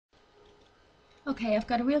Okay, I've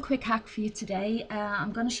got a real quick hack for you today.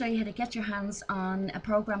 I'm going to show you how to get your hands on a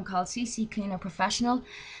program called CC Cleaner Professional.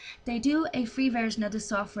 They do a free version of the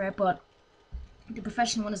software, but the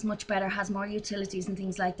professional one is much better, has more utilities and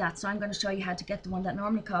things like that. So I'm going to show you how to get the one that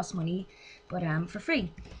normally costs money, but for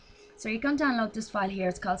free. So you're going to download this file here.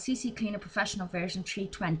 It's called CC Cleaner Professional version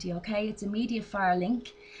 3.20. Okay, it's a media file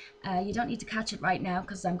link. You don't need to catch it right now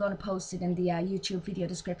because I'm going to post it in the YouTube video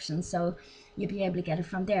description, so you'll be able to get it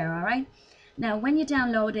from there. All right. Now, when you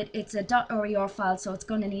download it, it's a .rer file, so it's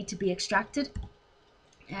going to need to be extracted.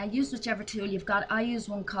 Use whichever tool you've got. I use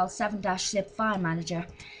one called 7-Zip File Manager.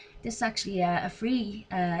 This is actually a free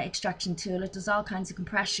extraction tool. It does all kinds of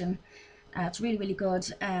compression. It's really good,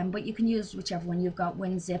 but you can use whichever one you've got.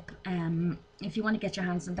 WinZip. If you want to get your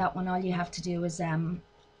hands on that one, all you have to do is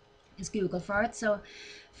Google for it. So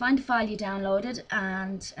find the file you downloaded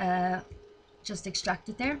and just extract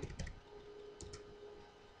it there.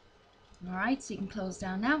 Alright, so you can close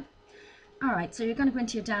down now. Alright, so you're going to go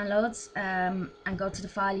into your downloads and go to the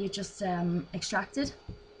file you just extracted.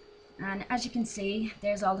 And as you can see,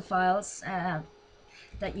 there's all the files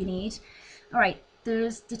that you need. Alright,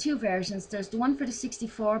 there's the two versions. There's the one for the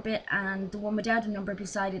 64-bit and the one without a number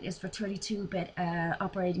beside it is for 32-bit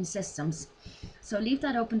operating systems. So leave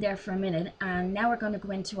that open there for a minute, and now we're going to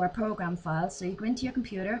go into our program files. So you go into your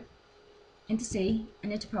computer, into C,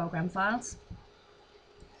 and into program files.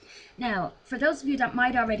 Now, for those of you that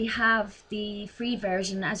might already have the free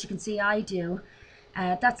version, as you can see I do,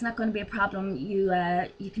 that's not going to be a problem. You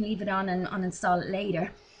can leave it on and uninstall it later.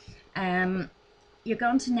 You're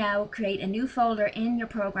going to now create a new folder in your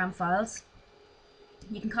program files.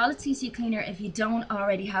 You can call it CC Cleaner if you don't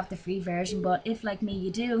already have the free version, but if, like me, you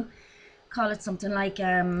do, call it something like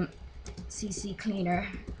CC Cleaner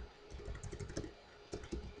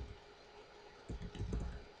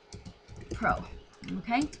Pro.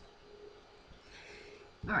 Okay?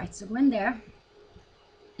 Alright, so go in there,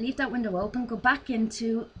 leave that window open, go back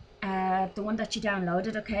into the one that you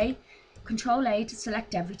downloaded, okay? Control A to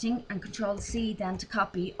select everything and Control C then to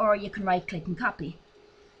copy, or you can right click and copy.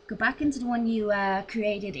 Go back into the one you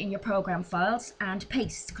created in your program files and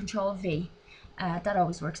paste, Control V. That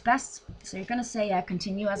always works best. So you're going to say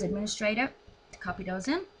continue as administrator to copy those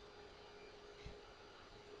in.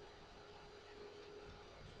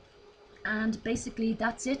 And basically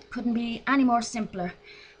that's it. Couldn't be any more simpler.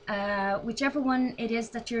 Whichever one it is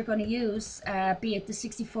that you're going to use, be it the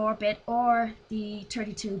 64-bit or the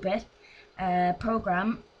 32-bit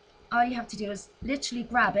program, all you have to do is literally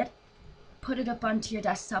grab it, put it up onto your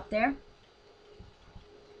desktop there,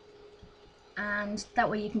 and that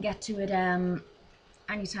way you can get to it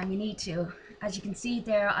anytime you need to. As you can see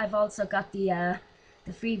there, I've also got the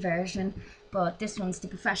free version, but this one's the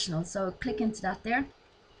professional, so click into that there.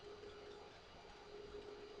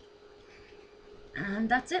 And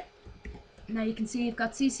that's it. Now you can see you've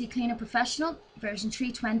got CC Cleaner Professional version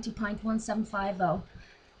 3.20.1750.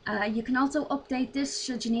 You can also update this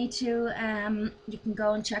should you need to. You can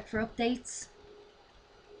go and check for updates.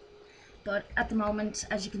 But at the moment,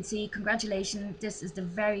 as you can see, congratulations, this is the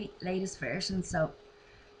very latest version, so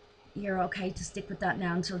you're okay to stick with that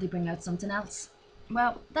now until they bring out something else.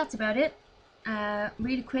 Well, that's about it.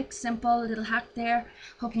 Really quick, simple little hack there.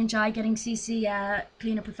 Hope you enjoy getting CC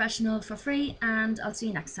Cleaner Professional for free, and I'll see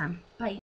you next time. Bye.